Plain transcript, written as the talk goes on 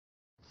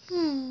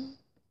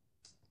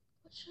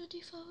What should I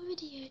do for a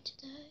video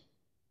today?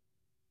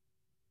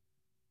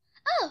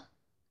 Oh,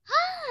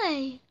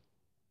 hi!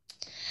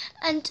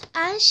 And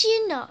as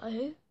you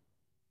know,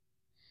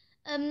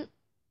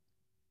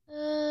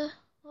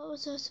 what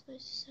was I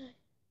supposed to say?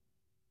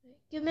 Wait,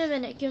 give me a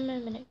minute.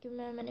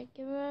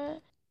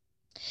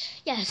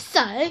 Yeah,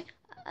 so,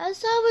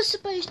 as I was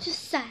supposed to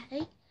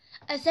say,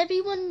 as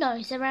everyone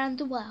knows around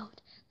the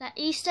world, that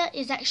Easter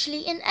is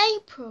actually in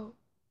April.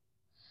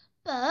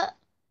 But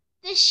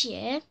this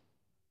year,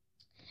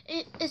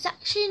 it's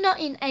actually not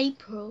in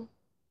April.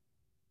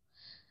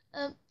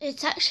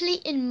 It's actually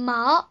in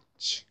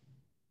March.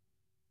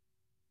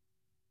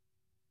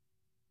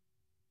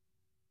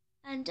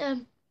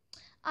 And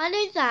I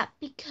know that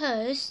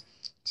because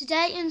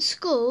today in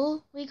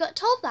school we got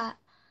told that.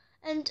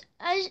 And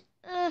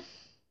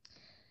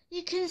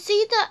you can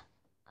see that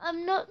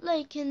I'm not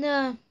like in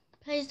the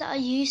place that I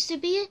used to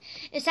be in.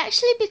 It's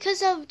actually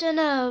because I've done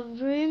a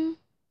room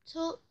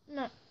tour.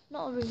 No,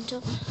 not a room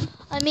tour.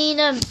 I mean,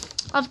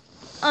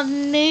 I've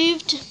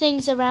moved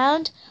things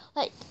around.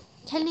 Like,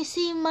 can you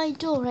see my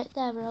door right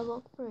there where I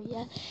walk through?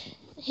 Yeah.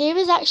 Here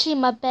is actually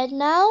my bed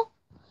now,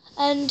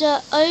 and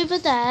over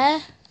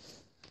there,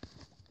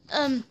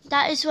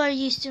 that is where I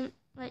used to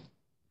like.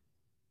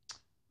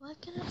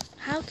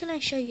 How can I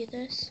show you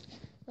this?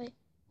 Wait.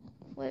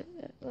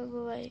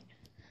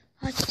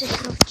 I have to take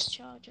it off the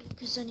charger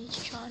because I need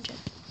to charge it.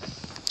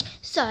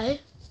 So,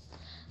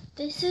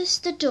 this is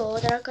the door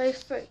that I go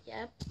through,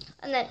 yeah?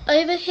 And then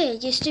over here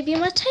used to be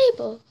my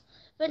table.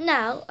 But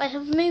now I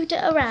have moved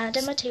it around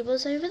and my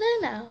table's over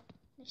there now.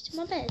 Next to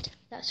my bed.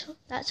 That's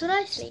where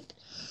I sleep.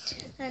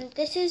 And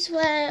this is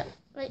where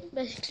like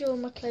basically all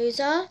my clothes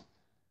are.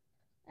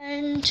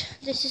 And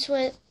this is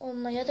where all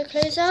my other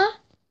clothes are.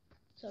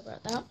 Sorry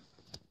about that.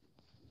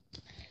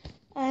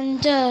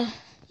 And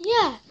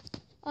yeah,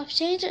 I've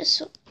changed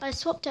it. I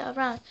swapped it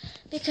around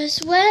because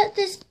where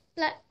this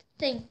black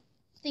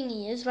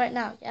thingy is right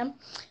now, yeah,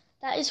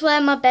 that is where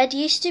my bed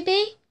used to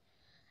be,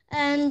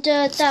 and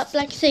that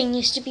black thing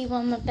used to be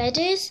where my bed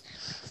is,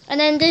 and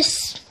then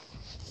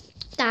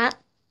that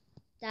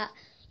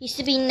used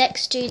to be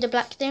next to the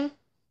black thing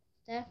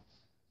there,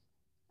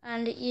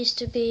 and it used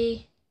to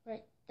be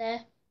right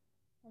there.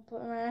 I'll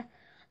put it around.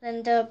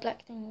 Then the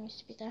black thing used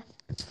to be there.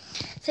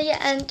 So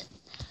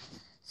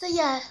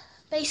yeah,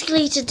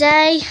 basically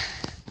today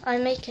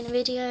I'm making a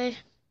video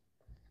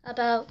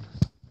about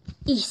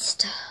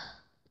Easter.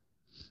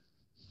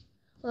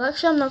 Well,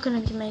 actually I'm not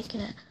going to be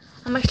making it.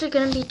 I'm actually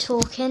going to be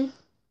talking.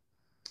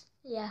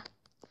 Yeah.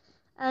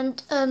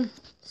 And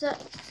so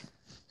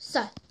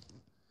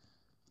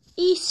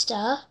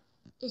Easter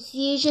is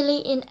usually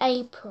in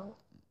April.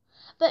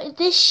 But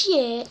this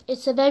year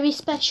it's a very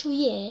special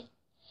year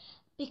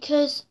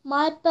because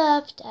my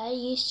birthday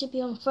used to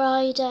be on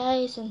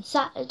Fridays and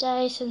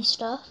Saturdays and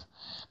stuff,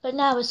 but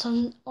now it's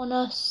on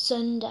a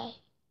Sunday.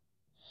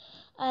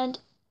 And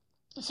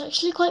it's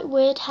actually quite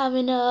weird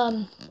having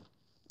a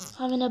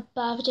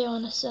birthday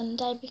on a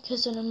Sunday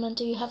because on a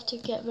Monday you have to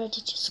get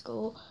ready to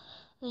school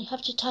and you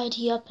have to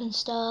tidy up and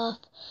stuff,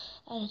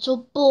 and it's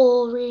all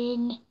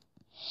boring.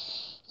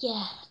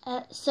 Yeah.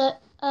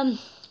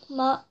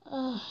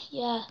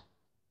 Yeah.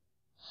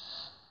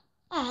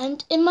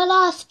 And in my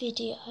last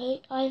video,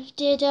 I've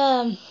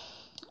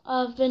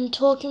been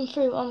talking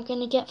through what I'm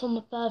gonna get for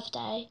my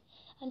birthday.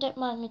 And don't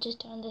mind me just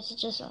doing this,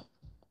 it's just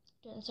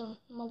doing some of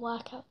my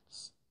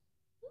workouts.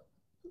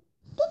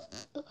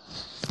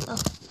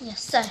 Oh,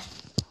 yes, so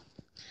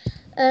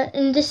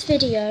in this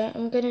video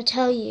I'm gonna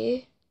tell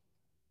you,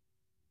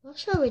 I'm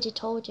sure I already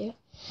told you.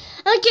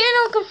 I'm getting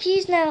all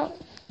confused now.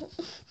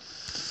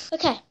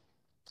 Okay,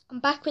 I'm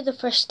back with a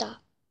fresh start.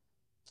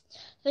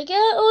 Forget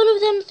all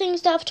of them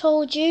things that I've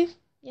told you.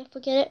 Yeah,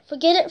 forget it.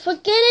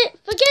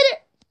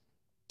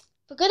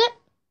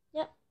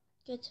 Yep,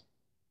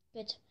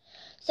 good.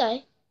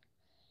 So,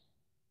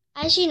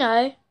 as you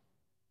know,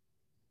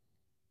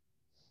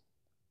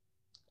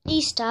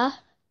 Easter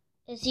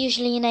is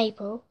usually in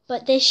April,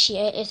 but this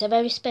year is a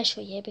very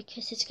special year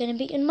because it's going to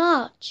be in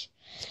March.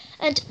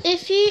 And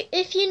if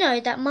you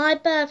know that my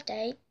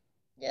birthday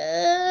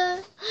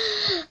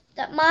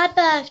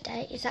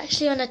is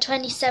actually on the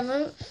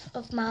 27th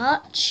of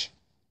March,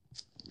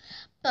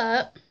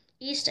 but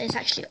Easter is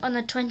actually on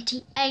the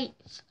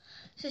 28th.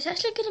 So it's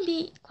actually going to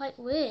be quite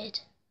weird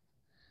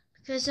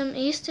because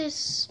Easter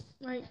is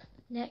right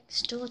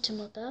next door to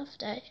my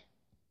birthday.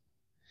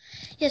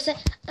 Yes,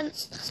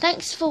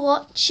 thanks for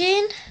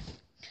watching.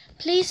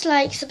 Please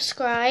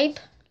subscribe,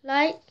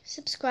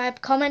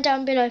 comment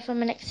down below for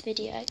my next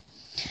video.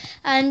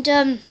 And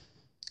yeah.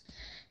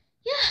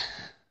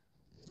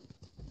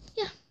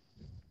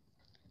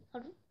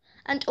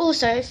 And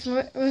also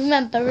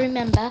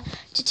remember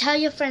to tell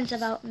your friends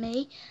about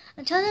me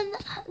and tell them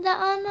that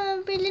I'm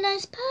a really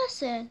nice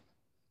person,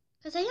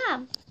 because I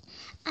am.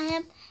 I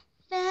am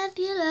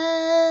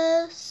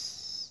fabulous.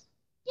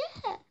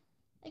 Yeah.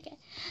 Okay.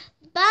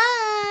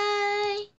 Bye.